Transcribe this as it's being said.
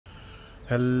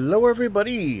Hello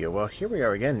everybody! Well, here we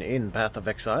are again in Path of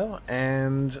Exile,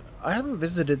 and I haven't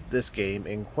visited this game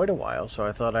in quite a while, so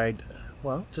I thought I'd,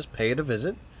 well, just pay it a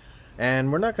visit.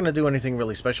 And we're not going to do anything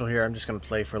really special here, I'm just going to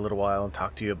play for a little while and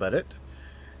talk to you about it.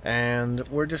 And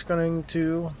we're just going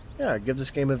to, yeah, give this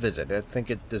game a visit. I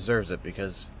think it deserves it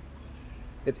because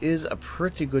it is a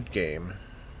pretty good game.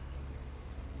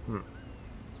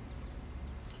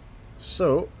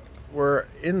 So, we're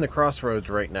in the crossroads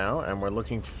right now, and we're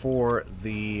looking for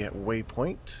the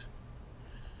waypoint.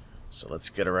 So let's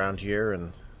get around here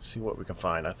and see what we can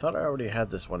find. I thought I already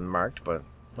had this one marked, but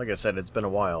like I said, it's been a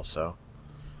while, so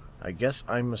I guess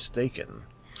I'm mistaken.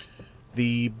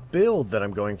 The build that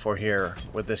I'm going for here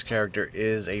with this character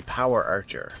is a power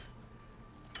archer.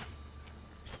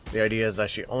 The idea is that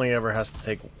she only ever has to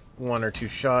take 1 or 2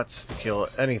 shots to kill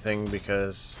anything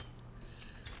because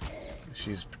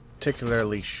she's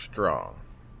particularly strong.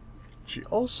 She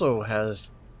also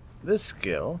has this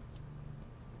skill,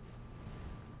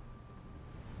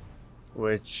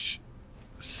 which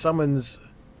summons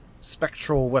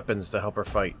spectral weapons to help her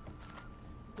fight,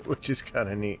 which is kind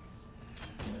of neat.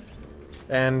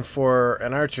 And for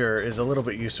an archer is a little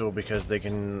bit useful because they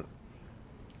can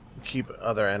keep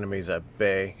other enemies at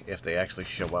bay if they actually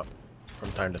show up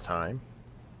from time to time.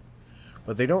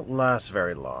 But they don't last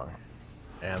very long,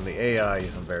 and the AI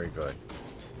isn't very good.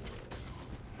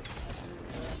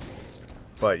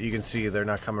 But you can see they're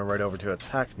not coming right over to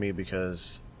attack me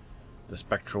because the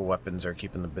spectral weapons are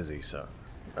keeping them busy, so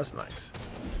that's nice.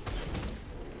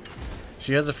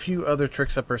 She has a few other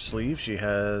tricks up her sleeve. She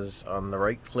has, on the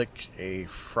right click, a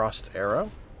frost arrow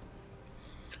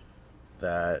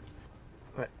that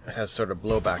has sort of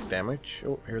blowback damage.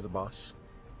 Oh, here's a boss.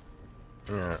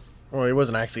 Yeah. Well, he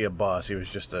wasn't actually a boss, he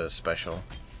was just a special.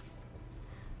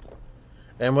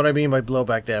 And what I mean by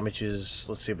blowback damage is,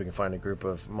 let's see if we can find a group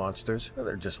of monsters. Oh,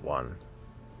 they're just one.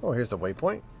 Oh, here's the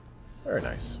waypoint. Very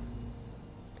nice.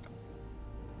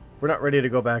 We're not ready to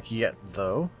go back yet,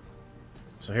 though.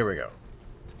 So here we go.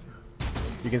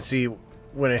 You can see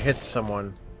when it hits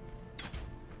someone,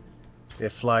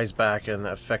 it flies back and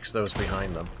affects those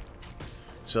behind them.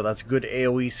 So that's good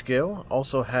AoE skill.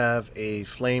 Also have a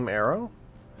flame arrow.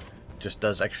 Just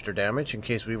does extra damage in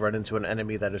case we run into an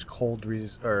enemy that is cold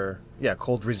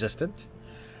resistant.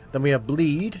 Then we have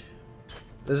bleed.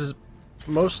 This is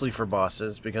mostly for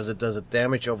bosses because it does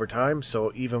damage over time,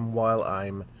 so even while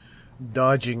I'm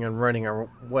dodging and running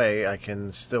away, I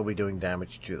can still be doing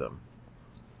damage to them.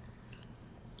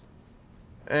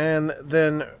 And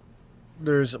then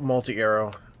there's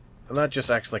multi-arrow, and that just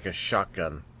acts like a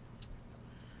shotgun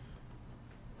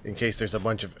in case there's a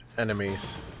bunch of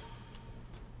enemies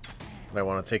that I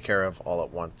want to take care of all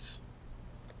at once.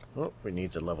 Oh, we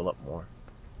need to level up more.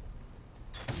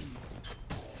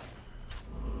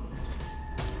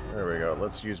 There we go.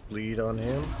 Let's use bleed on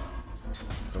him.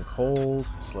 Some cold,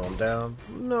 slow him down.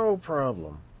 No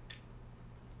problem.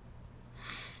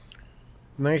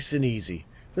 Nice and easy.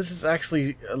 This is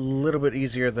actually a little bit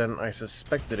easier than I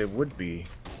suspected it would be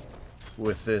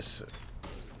with this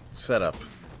setup.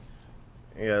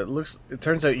 Yeah, it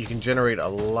turns out you can generate a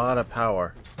lot of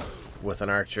power with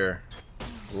an archer,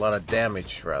 a lot of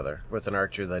damage rather with an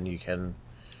archer than you can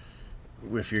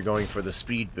if you're going for the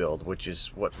speed build, which is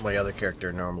what my other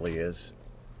character normally is.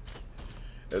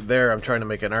 There I'm trying to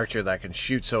make an archer that can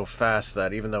shoot so fast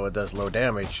that even though it does low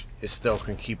damage, it still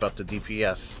can keep up the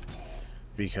DPS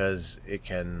because it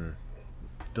can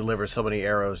deliver so many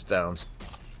arrows down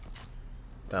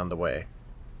the way.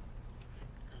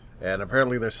 And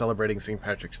apparently they're celebrating St.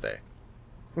 Patrick's Day.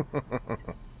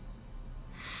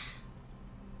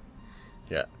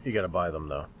 Yeah, you gotta buy them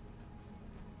though.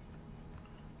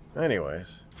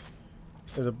 Anyways,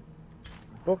 there's a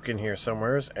book in here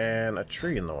somewheres and a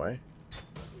tree in the way.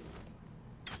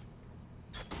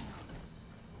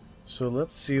 So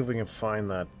let's see if we can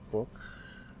find that book.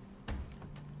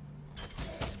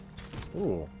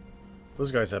 Ooh,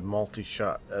 those guys have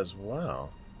multi-shot as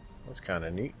well. That's kind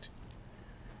of neat.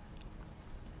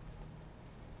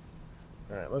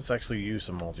 Alright, let's actually use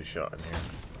some multi-shot in here.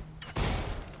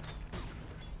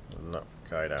 No,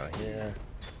 guy down here.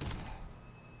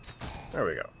 There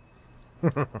we go.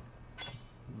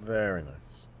 Very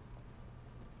nice.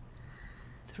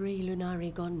 3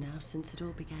 Lunari gone now since it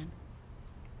all began.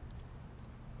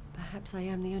 Perhaps I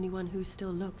am the only one who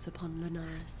still looks upon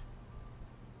Lunaris,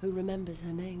 who remembers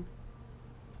her name.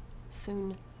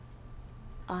 Soon,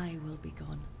 I will be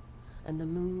gone, and the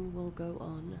moon will go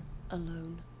on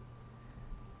alone.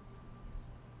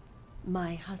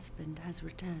 My husband has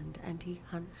returned, and he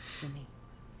hunts for me.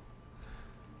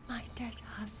 My dead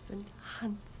husband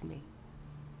hunts me.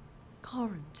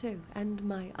 Corin, too, and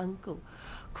my uncle.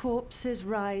 Corpses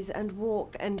rise and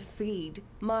walk and feed.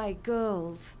 My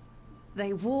girls,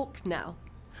 they walk now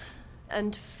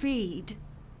and feed.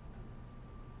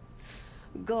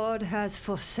 God has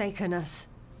forsaken us.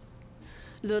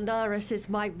 Lunaris is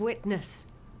my witness.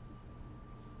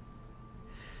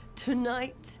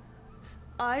 Tonight,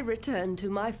 I return to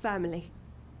my family.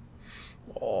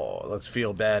 Oh, let's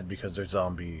feel bad because there's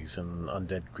zombies and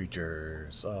undead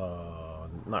creatures.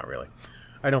 Not really.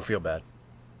 I don't feel bad.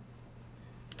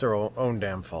 It's our own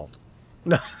damn fault.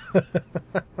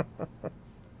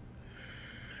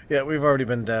 Yeah, we've already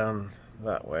been down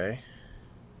that way.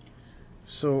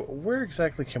 So, where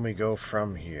exactly can we go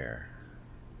from here?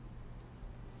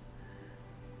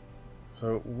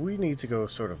 So, we need to go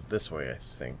sort of this way, I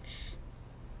think.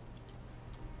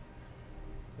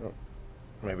 Oh,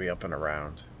 maybe up and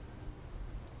around.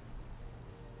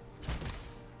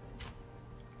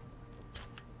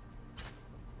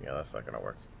 Yeah, that's not gonna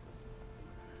work.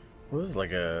 Well, this is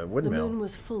like a windmill. The moon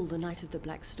was full the night of the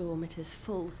Black Storm. It is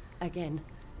full again.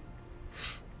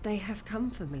 They have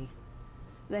come for me.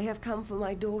 They have come for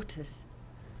my daughters.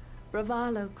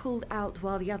 Bravalo called out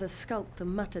while the others skulked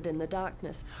and muttered in the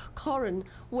darkness. Corin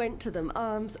went to them,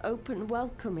 arms open,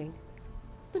 welcoming.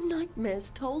 The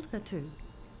nightmares told her to.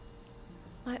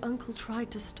 My uncle tried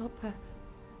to stop her.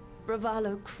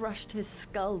 Bravalo crushed his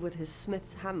skull with his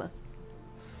smith's hammer.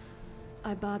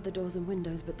 I barred the doors and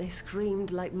windows, but they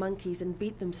screamed like monkeys and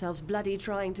beat themselves bloody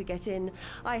trying to get in.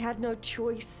 I had no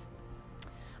choice.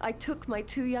 I took my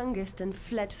two youngest and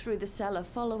fled through the cellar,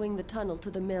 following the tunnel to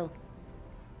the mill.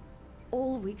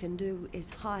 All we can do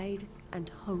is hide and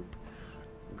hope.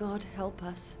 God help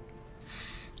us.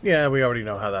 Yeah, we already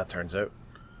know how that turns out.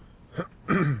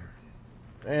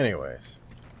 Anyways.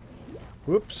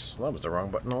 Whoops, that was the wrong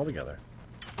button altogether.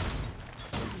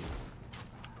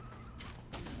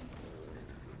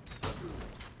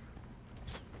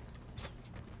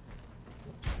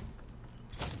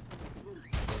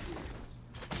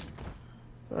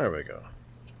 There we go.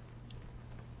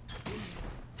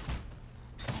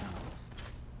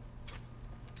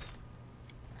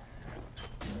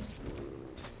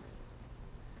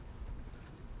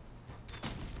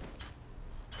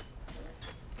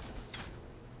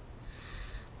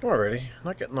 Alrighty,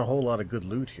 not getting a whole lot of good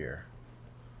loot here.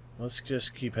 Let's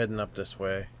just keep heading up this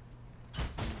way.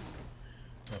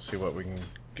 We'll see what we can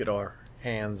get our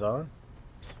hands on.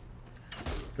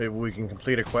 Maybe we can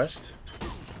complete a quest.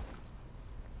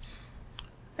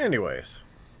 Anyways.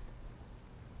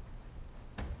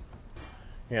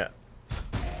 Yeah.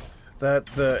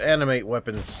 The animate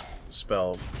weapons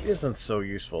spell isn't so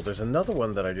useful. There's another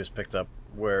one that I just picked up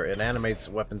where it animates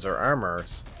weapons or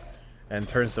armors and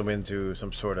turns them into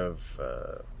some sort of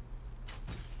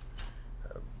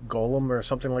golem or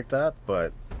something like that,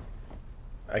 but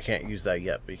I can't use that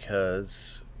yet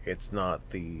because it's not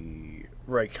the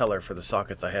right color for the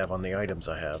sockets I have on the items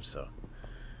I have, so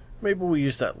maybe we'll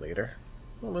use that later.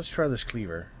 Well, let's try this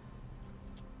cleaver.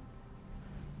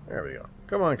 There we go.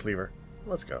 Come on, cleaver.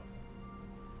 Let's go.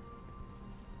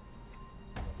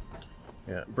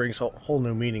 Yeah, it brings whole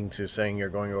new meaning to saying you're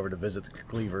going over to visit the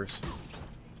cleavers.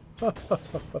 Oh,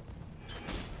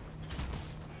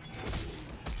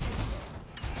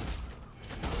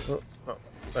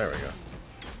 there we go.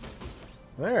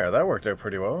 There, that worked out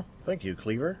pretty well. Thank you,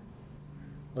 cleaver.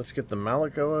 Let's get the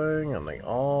mallet going and the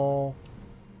awl.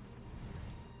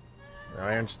 The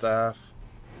iron staff.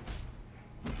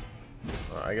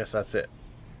 Well, I guess that's it.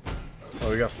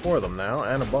 Well, we got 4 of them now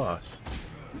and a boss.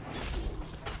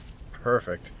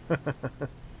 Perfect.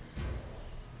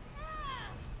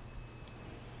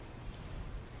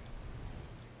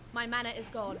 My mana is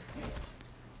gone.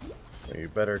 You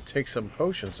better take some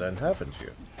potions then, haven't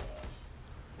you?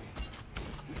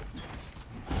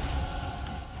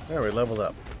 There, we leveled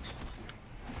up.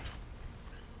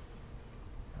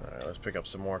 Alright, let's pick up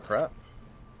some more crap.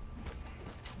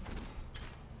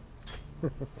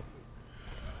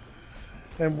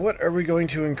 And what are we going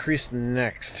to increase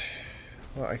next?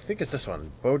 Well, I think it's this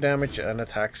one. Bow damage and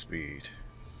attack speed.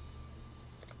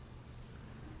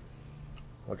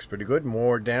 Looks pretty good.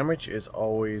 More damage is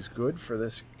always good for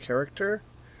this character.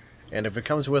 And if it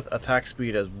comes with attack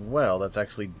speed as well, that's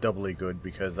actually doubly good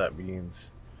because that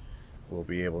means we'll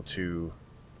be able to...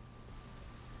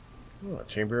 Oh,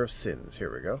 Chamber of Sins.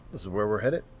 Here we go. This is where we're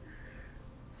headed.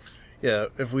 Yeah,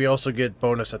 if we also get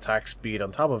bonus attack speed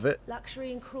on top of it...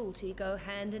 Luxury and cruelty go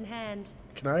hand in hand.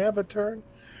 Can I have a turn?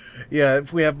 Yeah,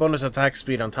 if we have bonus attack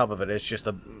speed on top of it, it's just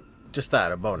a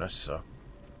bonus, so...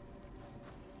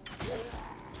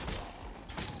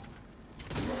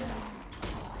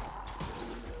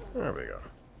 There we go.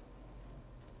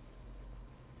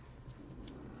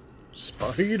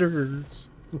 Spiders!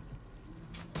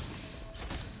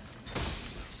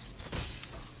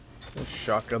 Let's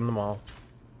shotgun them all.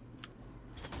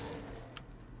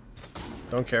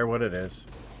 Don't care what it is.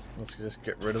 Let's just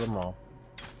get rid of them all.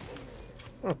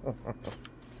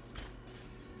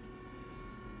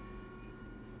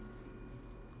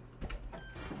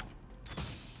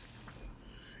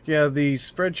 Yeah, the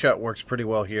spread shot works pretty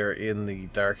well here in the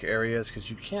dark areas because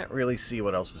you can't really see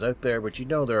what else is out there, but you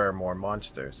know there are more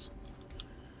monsters.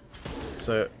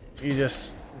 So you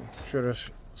just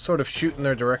sort of shoot in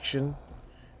their direction,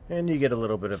 and you get a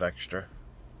little bit of extra.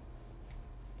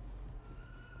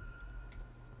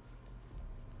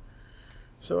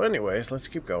 So anyways, let's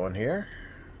keep going here.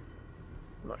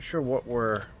 I'm not sure what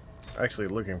we're actually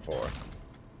looking for.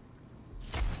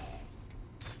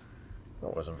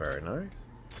 That wasn't very nice.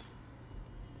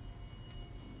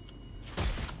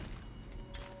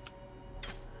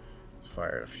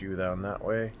 Fired a few down that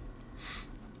way.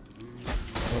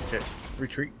 Okay,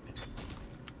 retreat.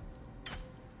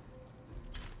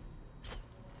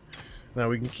 Now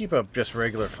we can keep up just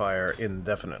regular fire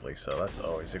indefinitely, so that's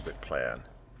always a good plan.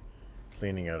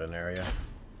 Cleaning out an area.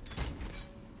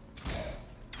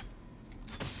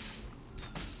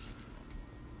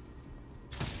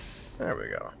 There we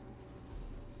go.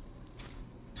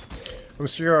 I'm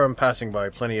sure I'm passing by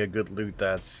plenty of good loot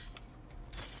that's,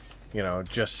 you know,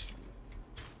 just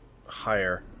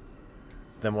higher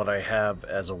than what I have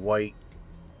as a white,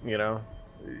 you know?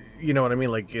 You know what I mean?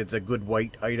 Like, it's a good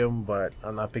white item, but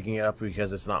I'm not picking it up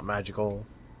because it's not magical.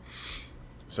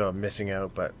 So I'm missing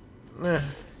out, but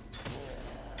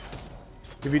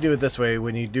if you do it this way,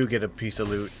 when you do get a piece of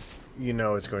loot, you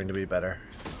know it's going to be better.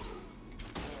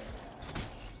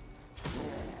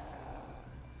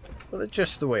 Well, that's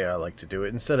just the way I like to do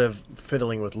it. Instead of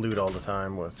fiddling with loot all the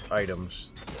time with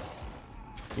items,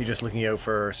 you're just looking out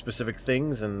for specific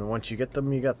things, and once you get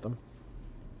them, you got them.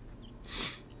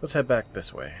 Let's head back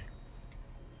this way.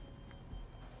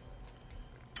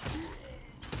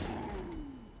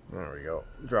 There we go.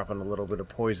 Dropping a little bit of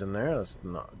poison there. That's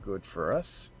not good for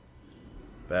us.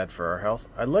 Bad for our health.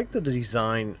 I like the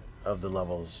design of the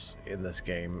levels in this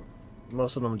game.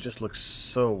 Most of them just look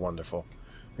so wonderful.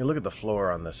 I mean, look at the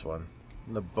floor on this one.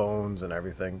 And the bones and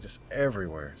everything. Just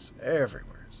everywhere.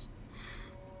 Everywhere.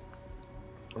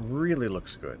 Really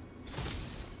looks good.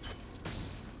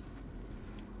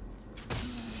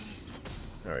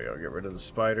 There we go. Get rid of the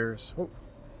spiders. Oh,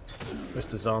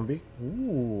 missed a zombie.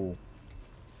 Ooh.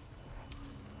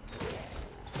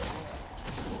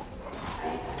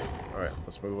 Alright,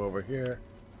 let's move over here.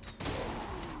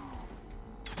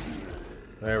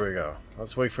 There we go.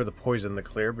 Let's wait for the poison to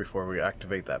clear before we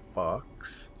activate that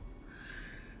box.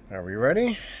 Are we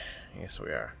ready? Yes, we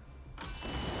are.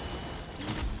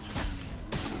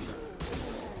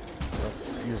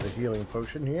 Let's use a healing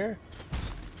potion here.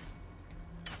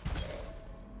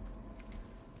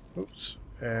 Oops.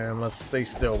 And let's stay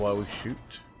still while we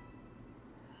shoot.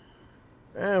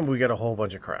 And we got a whole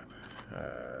bunch of crap.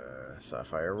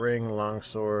 Sapphire ring,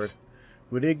 longsword.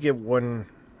 We did get one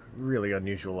really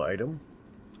unusual item.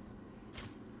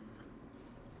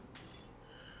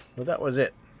 But that was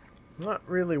it. Not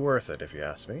really worth it, if you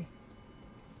ask me.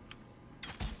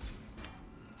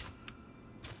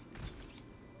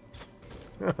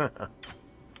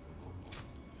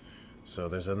 So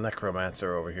there's a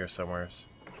necromancer over here somewhere.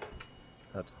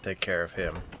 Have to take care of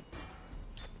him.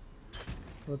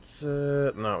 Let's,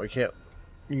 no, we can't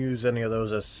use any of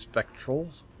those as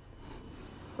spectrals.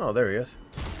 Oh, there he is.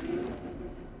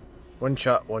 One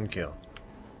shot, one kill.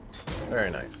 Very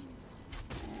nice.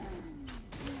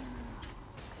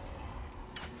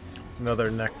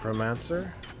 Another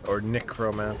necromancer. Or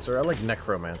necromancer. I like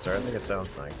necromancer. I think it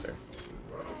sounds nicer.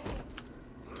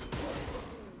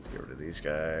 Let's get rid of these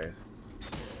guys.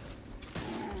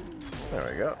 There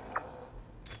we go.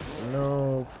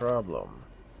 No problem.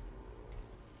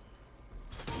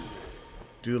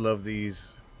 Do love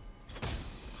these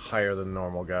higher than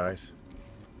normal guys.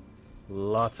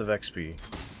 Lots of XP.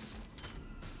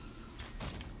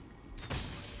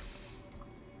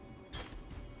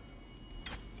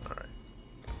 Alright.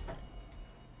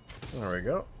 There we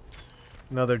go.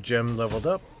 Another gem leveled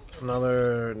up.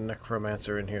 Another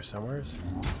necromancer in here somewhere.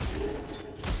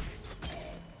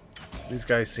 These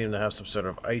guys seem to have some sort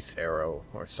of ice arrow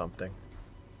or something.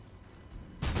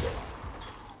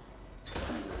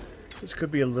 This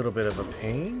could be a little bit of a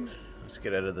pain. Let's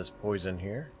get out of this poison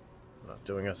here. Not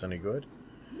doing us any good.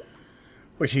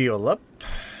 We heal up,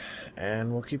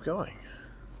 and we'll keep going.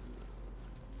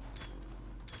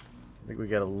 I think we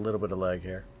got a little bit of lag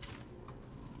here.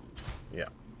 Yeah.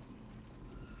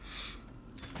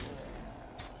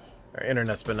 Our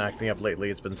internet's been acting up lately.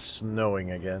 It's been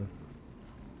snowing again.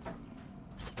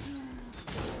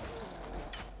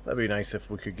 That'd be nice if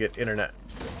we could get internet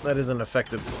that isn't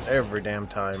affected every damn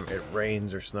time it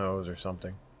rains or snows or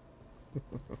something.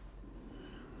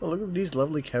 Oh, look at these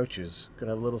lovely couches.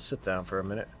 Gonna have a little sit down for a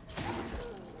minute.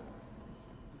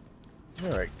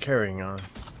 Alright, carrying on.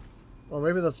 Well,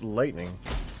 maybe that's lightning.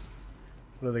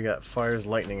 What do they got? Fire's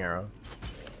lightning arrow.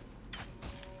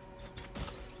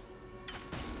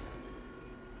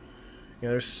 Yeah,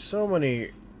 there's so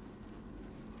many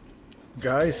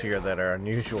guys here that are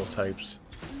unusual types.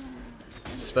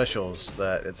 Specials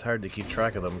that it's hard to keep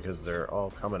track of them because they're all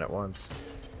coming at once.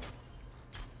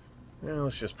 Yeah,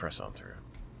 let's just press on through.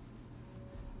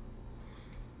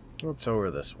 What's over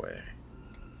this way?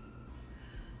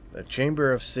 The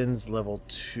Chamber of Sins level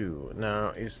 2.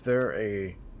 Now, is there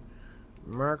a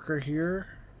marker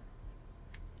here?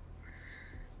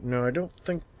 No, I don't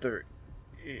think there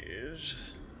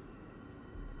is.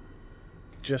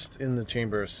 Just in the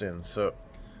Chamber of Sins. So,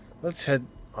 let's head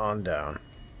on down.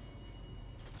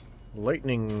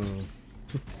 Lightning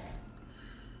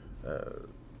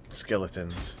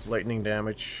skeletons. Lightning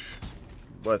damage.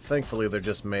 But thankfully they're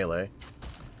just melee.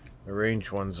 The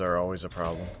ranged ones are always a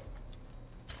problem.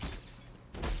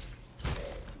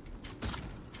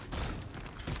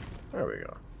 There we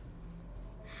go.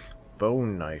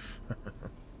 Bone knife.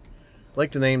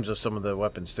 Like the names of some of the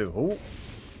weapons too. Ooh.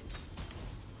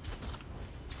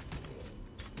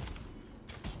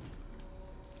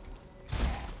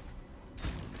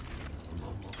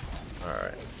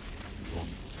 Alright.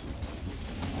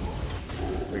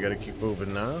 We gotta keep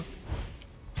moving now.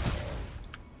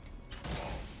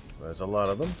 There's a lot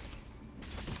of them.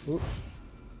 Oop.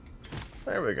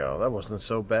 There we go. That wasn't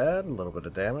so bad. A little bit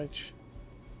of damage.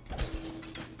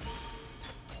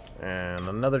 And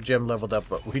another gem leveled up,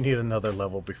 but we need another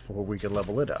level before we can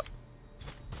level it up.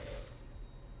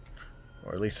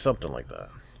 Or at least something like that.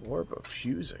 Orb of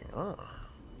fusing. Ah.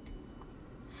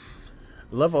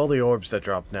 Love all the orbs that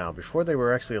drop now. Before they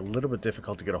were actually a little bit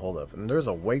difficult to get a hold of. And there's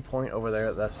a waypoint over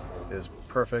there that is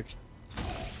perfect.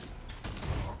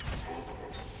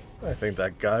 I think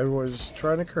that guy was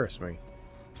trying to curse me.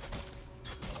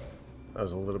 That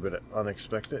was a little bit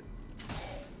unexpected.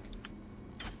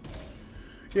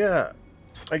 Yeah,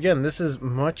 again, this is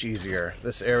much easier,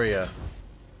 this area,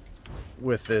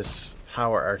 with this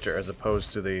power archer as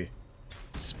opposed to the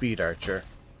speed archer.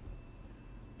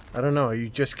 I don't know, you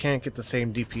just can't get the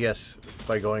same DPS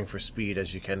by going for speed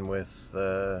as you can with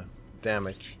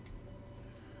damage.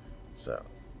 So,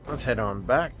 let's head on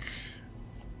back.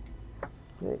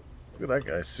 Whoa, look at that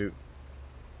guy's suit.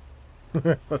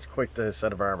 That's quite the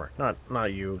set of armor.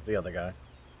 Not you, the other guy.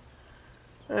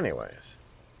 Anyways.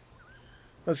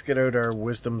 Let's get out our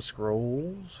wisdom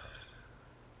scrolls.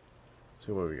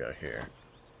 See what we got here.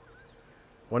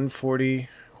 140,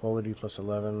 quality plus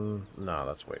 11. No,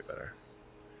 that's way better.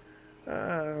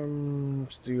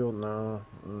 Steel, no.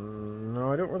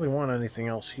 No, I don't really want anything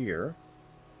else here.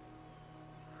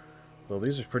 Well,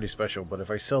 these are pretty special, but if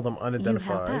I sell them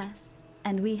unidentified... You help us,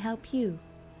 and we help you.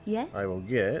 Yes? I will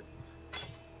get...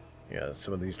 Yeah,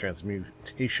 some of these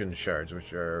transmutation shards,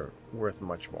 which are worth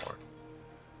much more.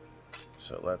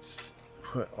 So let's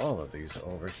put all of these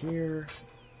over here.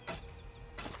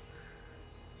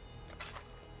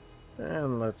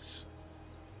 And let's...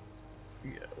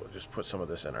 Yeah, we'll just put some of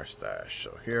this in our stash.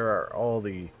 So here are all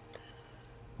the...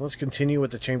 Let's continue with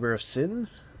the Chamber of Sin.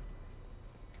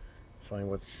 Find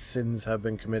what sins have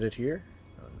been committed here.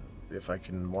 If I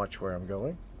can watch where I'm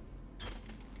going.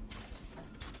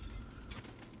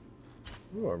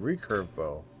 Ooh, a recurve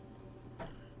bow.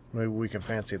 Maybe we can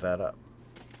fancy that up.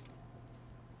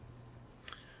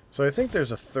 So I think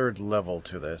there's a third level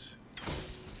to this.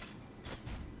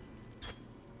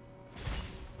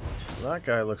 That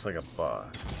guy looks like a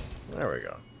boss. There we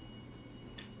go.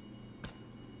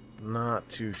 Not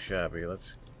too shabby.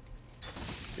 Let's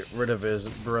get rid of his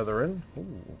brethren.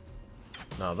 Ooh.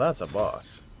 Now that's a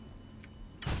boss.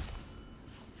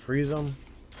 Freeze him.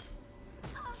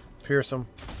 Pierce him.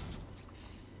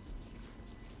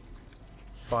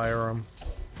 Fire him.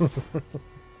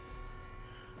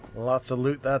 Lots of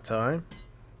loot that time.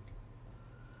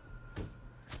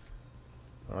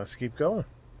 Let's keep going.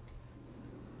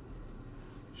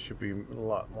 Should be a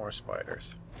lot more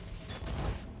spiders.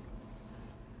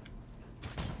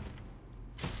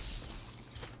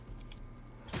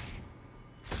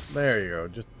 There you go,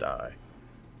 just die.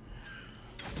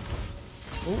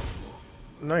 Ooh,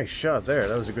 nice shot there.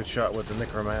 That was a good shot with the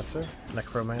necromancer.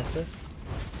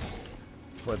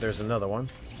 But there's another one.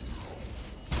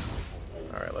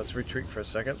 Alright, let's retreat for a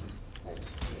second.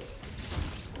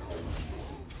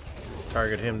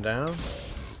 Target him down.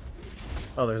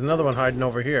 Oh, there's another one hiding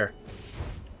over here.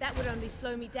 That would only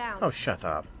slow me down. Oh, shut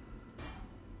up.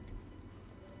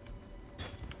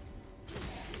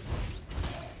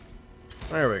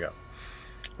 There we go.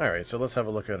 Alright, so let's have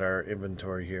a look at our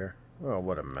inventory here. Oh,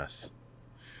 what a mess.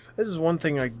 This is one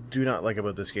thing I do not like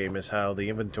about this game, is how the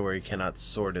inventory cannot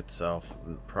sort itself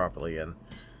properly, and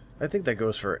I think that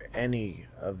goes for any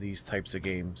of these types of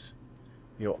games.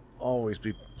 You'll always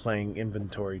be playing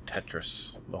inventory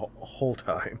Tetris the whole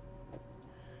time.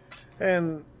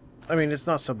 And, I mean, it's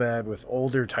not so bad with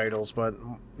older titles, but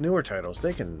newer titles,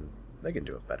 they can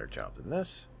do a better job than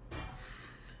this.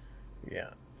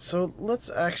 Yeah. So let's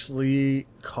actually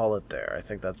call it there. I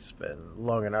think that's been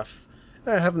long enough.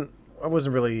 I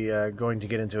wasn't really going to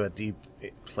get into a deep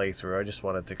playthrough. I just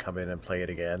wanted to come in and play it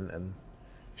again and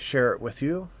share it with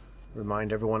you,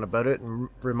 remind everyone about it, and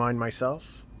remind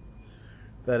myself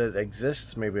that it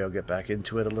exists. Maybe I'll get back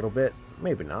into it a little bit.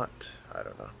 Maybe not. I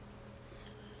don't know.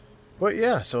 But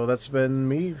yeah, so that's been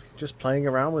me just playing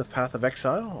around with Path of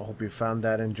Exile. I hope you found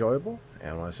that enjoyable.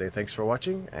 And I want to say thanks for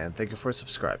watching, and thank you for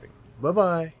subscribing.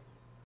 Bye-bye.